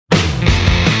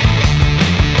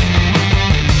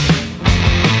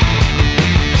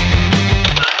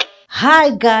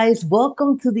Hi guys,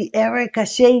 welcome to the Erica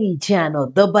Shady channel,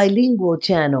 the bilingual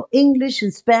channel, English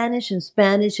and Spanish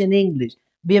and English.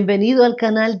 Bienvenido al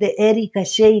canal de Erica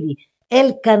Shady,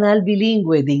 el canal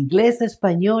bilingüe de inglés a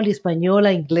español y español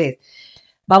a inglés.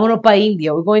 Vámonos para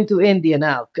India. We're going to India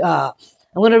now. I'm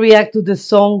going to react to the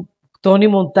song Tony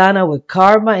Montana with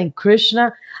Karma and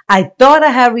Krishna. I thought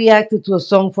I had reacted to a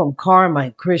song from Karma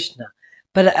and Krishna,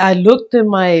 but I looked in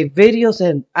my videos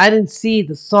and I didn't see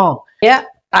the song. Yeah,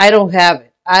 I don't have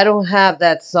it. I don't have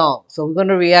that song. So we're going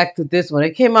to react to this one.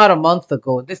 It came out a month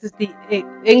ago. This is the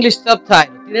English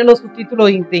subtitle. Tiene los subtítulos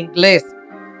de inglés.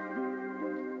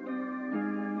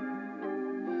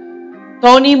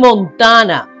 Tony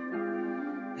Montana.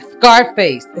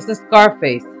 Scarface. This is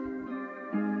Scarface.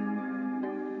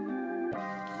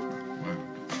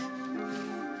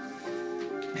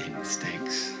 Made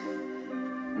mistakes.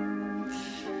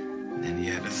 And then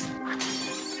you had to.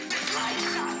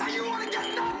 You wanna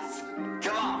get nuts?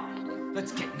 Come on,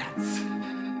 let's get nuts.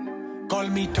 Call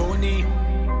me Tony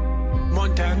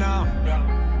Montana,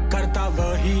 करता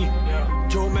वही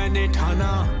जो मैंने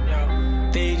ठाना,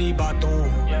 तेरी बातों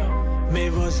में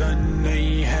वजन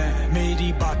नहीं है,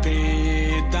 मेरी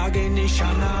बातें दागे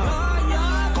निशाना.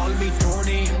 Call me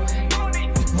Tony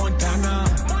Montana,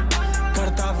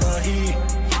 करता वही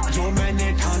जो मैंने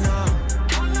ठाना,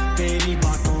 तेरी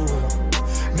बातों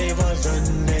में वजन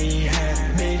नहीं है,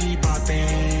 मेरी बातें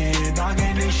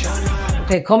दागे निशाना.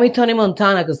 Okay, call me Tony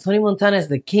Montana because Tony Montana is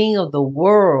the king of the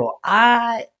world.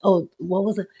 What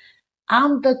was it?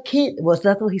 I'm the king. Was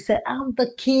that what he said? I'm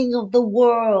the king of the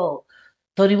world.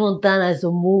 Tony Montana is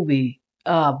a movie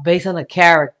based on a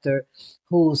character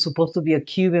who's supposed to be a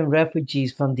Cuban refugee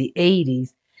from the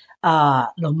 80s.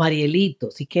 Los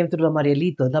Marielitos. He came through the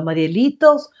Marielitos. The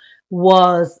Marielitos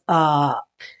was an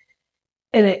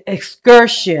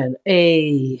excursion,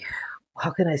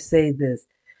 how can I say this?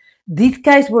 These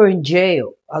guys were in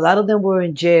jail. A lot of them were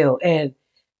in jail. And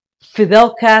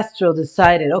Fidel Castro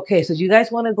decided, okay, so you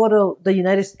guys want to go to the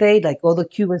United States, like all the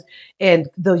Cubans, and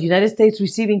the United States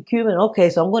receiving Cuban? Okay,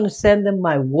 so I'm going to send them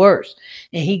my worst.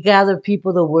 And he gathered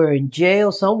people that were in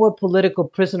jail. Some were political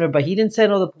prisoners, but he didn't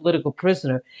send all the political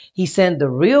prisoners. He sent the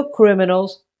real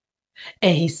criminals,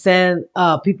 and he sent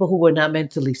people who were not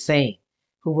mentally sane,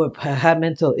 who had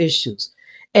mental issues.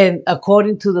 And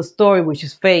according to the story, which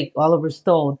is fake, Oliver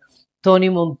Stone, Tony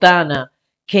Montana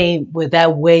came with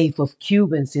that wave of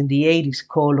Cubans in the 80s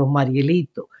called Los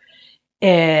Marielitos.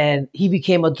 And he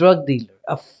became a drug dealer,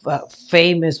 a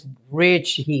famous,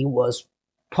 rich, he was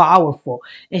powerful,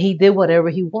 and he did whatever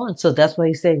he wants. So that's why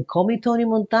he's saying, call me Tony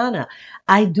Montana.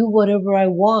 I do whatever I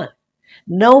want.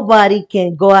 Nobody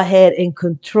can go ahead and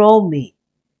control me.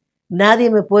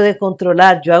 Nadie me puede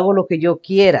controlar. Yo hago lo que yo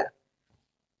quiera.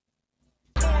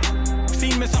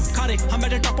 में सब खारे हम at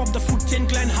the top of the food chain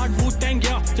clan hard Wu-Tang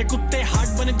yeah ये कुत्ते hard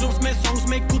बने groups में songs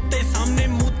में कुत्ते सामने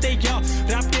मुँहते yeah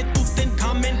rap के तूते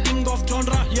खामें king of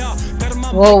genre yeah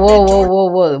Karma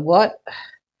Whoa, what?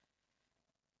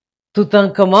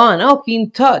 Tutankhamun. Oh, King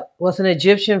Tut was an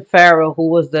Egyptian pharaoh who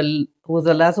was the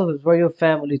last of his royal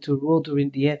family to rule during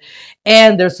the end.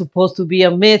 And there's supposed to be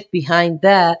a myth behind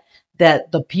that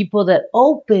the people that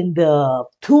opened the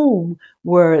tomb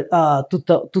where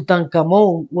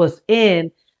Tutankhamun was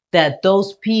in, that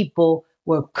those people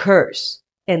were cursed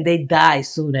and they died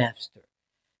soon after.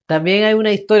 También hay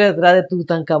una historia detrás de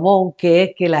Tutankhamun que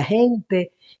es que la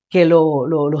gente, que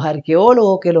los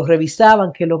arqueólogos que los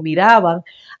revisaban, que los miraban,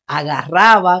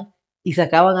 agarraban y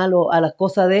sacaban a las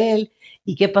cosas de él.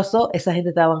 ¿Y qué pasó? Esa gente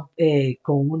estaba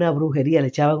con una brujería, le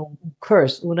echaban un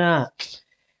curse, una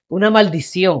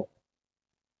maldición.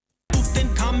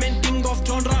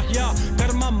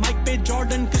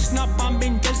 Jordan Krishna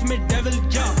Pambin tells me devil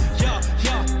yeah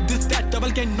this that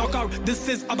double can knock out this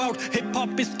is about hip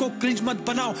hop इसको cringe मत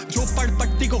बनाओ जो पढ़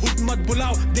पट्टी को hood मत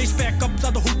बुलाओ देश पे कब्जा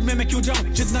तो हुड में मैं क्यों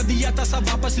जाऊं जितना दिया था सब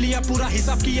वापस लिया पूरा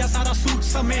हिसाब किया सारा सूट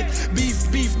समेत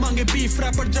बीफ मांगे बीफ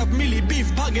रैपर जब मिली बीफ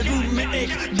भागे रूम में एक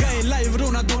गए लाइव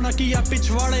रोना धोना किया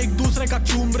पिछवाड़ा एक दूसरे का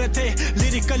चूम रहे थे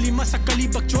लिरिकली मसकली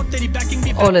बकचोद तेरी बैकिंग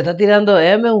भी le está tirando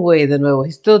Hemingway de nuevo.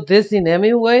 He's still dissing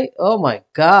Hemingway? Oh my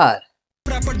God.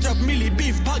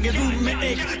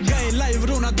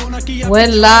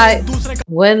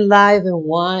 When live and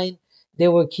wine, they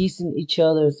were kissing each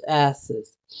other's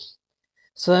asses.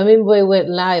 So Hemingway went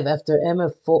live after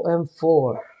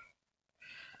M4.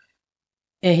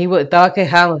 And he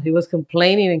was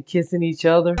complaining and kissing each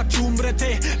other.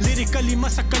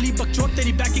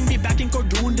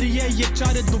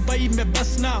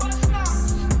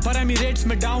 पर Emirates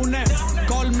में down है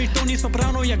call मी Tony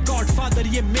Soprano या godfather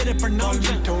ये मेरे प्रनाम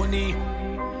है Tony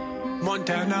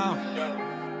Montana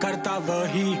करता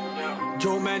वही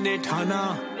जो मैंने ठाना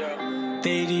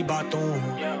तेरी बातों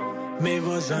में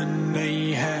वजन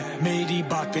नहीं है मेरी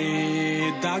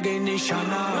बातें दागे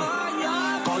निशाना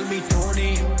Call me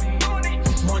Tony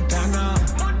Montana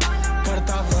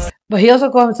करता वह But he also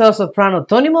calls himself soprano.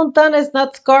 Tony Montana is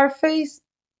not Scarface.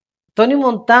 Tony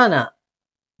Montana.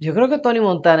 Yo creo que Tony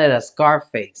Montana era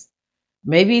Scarface.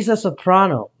 Maybe he's a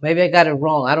soprano. Maybe I got it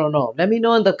wrong. I don't know. Let me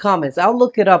know in the comments. I'll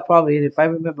look it up probably. If I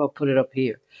remember, I'll put it up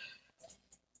here.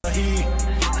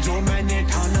 जो मैंने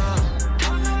ठाना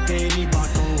तेरी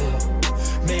बातों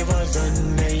में वजन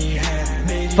नहीं है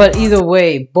मेरी But either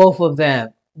way, both of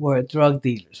them were drug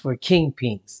dealers, were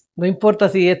kingpins. No importa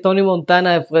si es Tony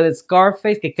Montana fue de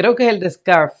Scarface, que creo que es el de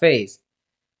Scarface.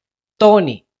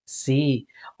 Tony, sí.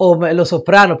 O Los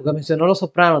Sopranos, porque mencionó Los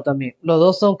Sopranos también. Los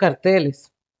dos son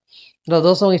carteles. Los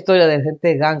dos son historias de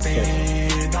gente gangster.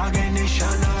 दागे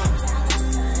निशाना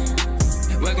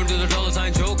Welcome to the dollar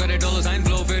sign show करे dollar sign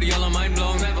flow फिर yellow mind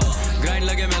blown grind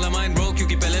लगे मेरा mind bro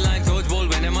क्योंकि पहले line सोच बोल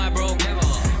when am I broke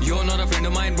you're not a friend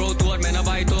of mine bro तू और मैं ना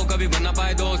भाई तो कभी बनना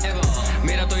पाए दोस्त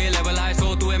मेरा तो ये level high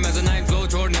so तू है mezzanine flow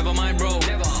छोड़ never mind bro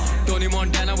Tony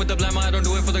Montana with the glamour I don't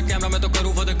do it for the camera मैं तो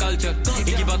करूँ for the culture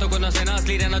इनकी बातों को ना सहना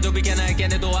असली रहना जो भी कहना है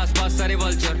कहने दो आसपास सारे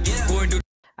vulture going to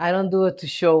I don't do it to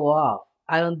show off.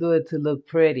 I don't do it to look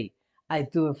pretty. I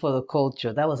do it for the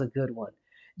culture. That was a good one.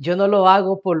 Yo no lo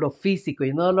hago por lo físico.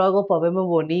 Yo no lo hago para verme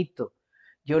bonito.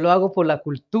 Yo lo hago por la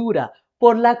cultura.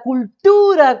 Por la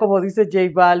cultura, como dice J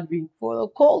Balvin. For the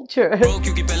culture. bro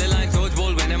क्योंकि पहले line सोच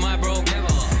बोल when am I broke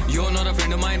you're not a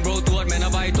friend of mine bro तू और मैं ना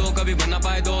भाई तो कभी बनना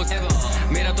पाए दोस्त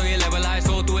मेरा तो ये level high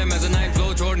so तू है mezzanine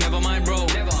flow छोड़ never mind bro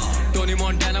Tony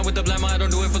Montana with the glamour I don't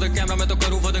do it for the camera मैं तो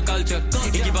करूँ for the culture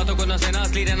इनकी बातों को ना सहना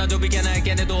असली रहना जो भी कहना है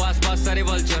कहने दो आसपास सारे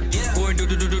vulture going to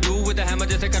do with the hammer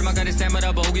जैसे कर्मा करे सहमर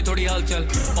अब होगी थोड़ी हलचल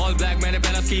all black मैंने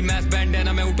पहना ski mask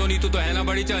bandana मैं उठो नहीं तू तो है ना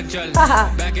बड़ी चंचल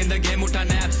back in the game उठा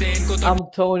nap से इनको तो I'm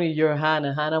Tony, you're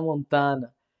Hannah. Hannah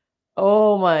Montana.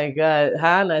 Oh my God.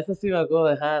 Hannah, esa sí me acuerdo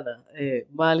de Hannah.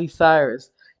 Miley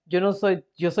Cyrus. Yo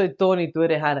soy Tony, tú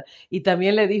eres Hannah. Y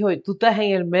también le dijo, tú estás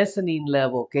en el mezzanine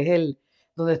level, que es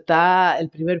donde está el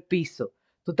primer piso.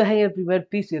 Tú estás en el primer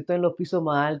piso y yo estoy en los pisos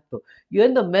más altos. You're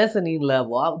in the mezzanine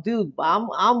level. Dude,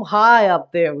 I'm high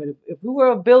up there. But if we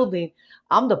were a building,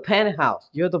 I'm the penthouse.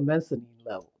 You're the mezzanine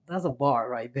level. That's a bar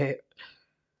right there.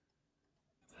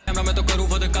 मैं तो करूँ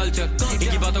for the culture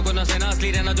इनकी बातों को ना सहना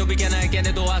असली रहना जो भी कहना है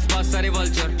कहने दो आसपास सारे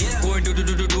vulture going to do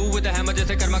with the hammer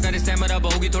जैसे कर्मा करे सहमर अब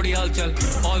होगी थोड़ी हलचल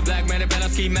all black मैंने पहना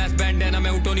ski mask bandana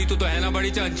मैं उठो नहीं तू तो है ना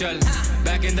बड़ी चंचल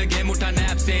back in the game उठा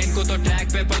nap से इनको तो track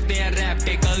पे पढ़ते हैं rap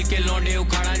टेकल के लौंडे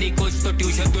उखाड़ा नहीं कुछ तो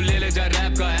ट्यूशन तू ले ले जा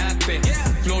rap का app पे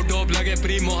flow dope लगे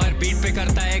primo हर beat पे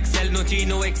करता है excel no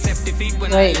chino except defeat when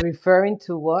Wait, referring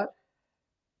to what?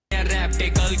 rap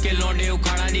tackle के लौंडे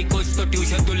उखाड़ा नहीं कुछ तो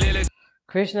ट्यूशन तू ले ले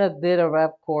Krishna did a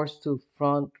rap course to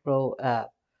Front Row app.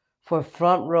 For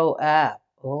Front Row app.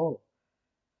 Oh.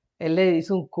 Él le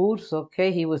hizo un curso,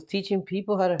 okay? He was teaching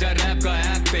people how to... rap का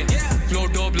app पे flow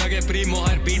dope लगे primo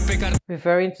हर beat पे करता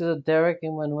Referring to the Derek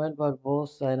Emmanuel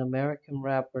Barbosa, an American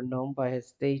rapper known by his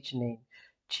stage name,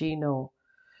 Chino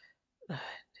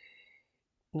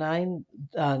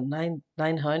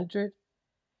 900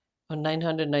 or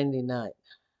 999.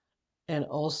 And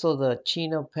also the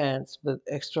chino pants with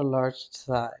extra large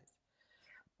size.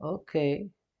 Okay.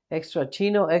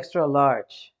 Chino extra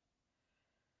large.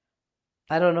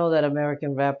 I don't know that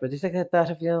American rapper. Dice que está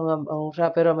refiriendo a un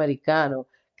rapero americano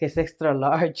que es extra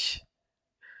large.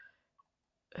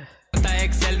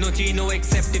 Excel no chino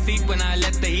except defeat when I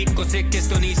let the heat go sick is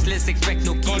Tony less expect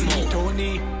no chemo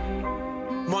Tony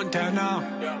Montana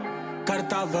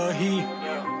करता वही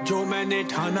जो मैंने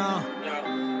ठाना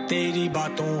तेरी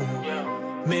बातों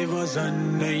में वजन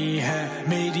नहीं है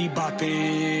मेरी बातें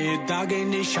दागे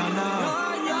निशाना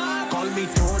Call me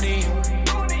Tony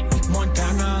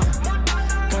Montana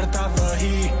करता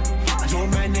वही जो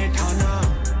मैंने ठाना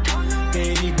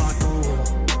तेरी बातों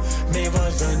में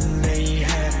वजन नहीं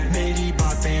है मेरी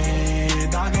बातें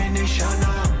दागे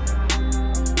निशाना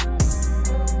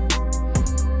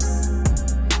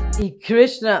Y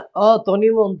Krishna, oh, Tony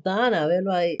Montana,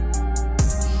 velo ahí.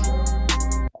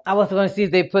 I was going to see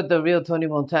if they put the real Tony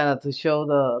Montana to show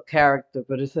the character,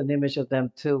 but it's an image of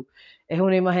them too. Es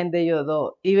una imagen de ellos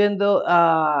dos. Even though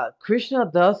Krishna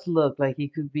does look like he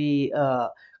could be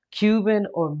Cuban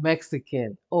or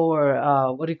Mexican or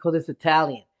what do you call this,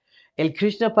 Italian. El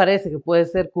Krishna parece que puede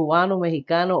ser cubano,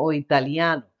 mexicano o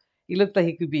italiano. He looks like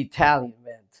he could be Italian,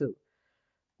 man, too.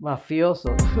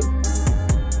 Mafioso.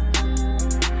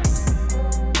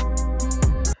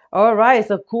 All right, it's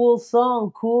a cool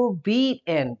song, cool beat,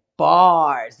 and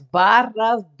bars,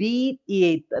 barras, beat,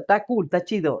 y está cool, está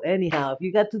chido. Anyhow, if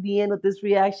you got to the end of this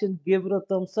reaction, give it a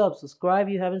thumbs up. Subscribe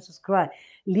if you haven't subscribed.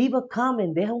 Leave a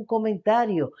comment, deja un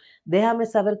comentario. Déjame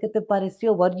saber qué te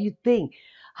pareció. What do you think?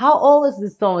 How old is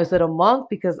this song? Is it a month?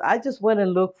 Because I just went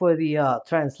and looked for the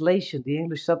translation, the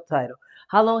English subtitle.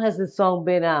 How long has this song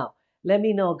been out? Let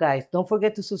me know, guys. Don't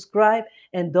forget to subscribe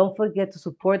and don't forget to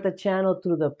support the channel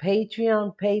through the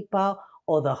Patreon, PayPal,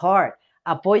 or the Heart.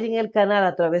 Apoyen el canal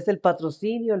a través del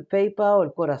patrocinio, el PayPal o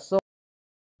el corazón.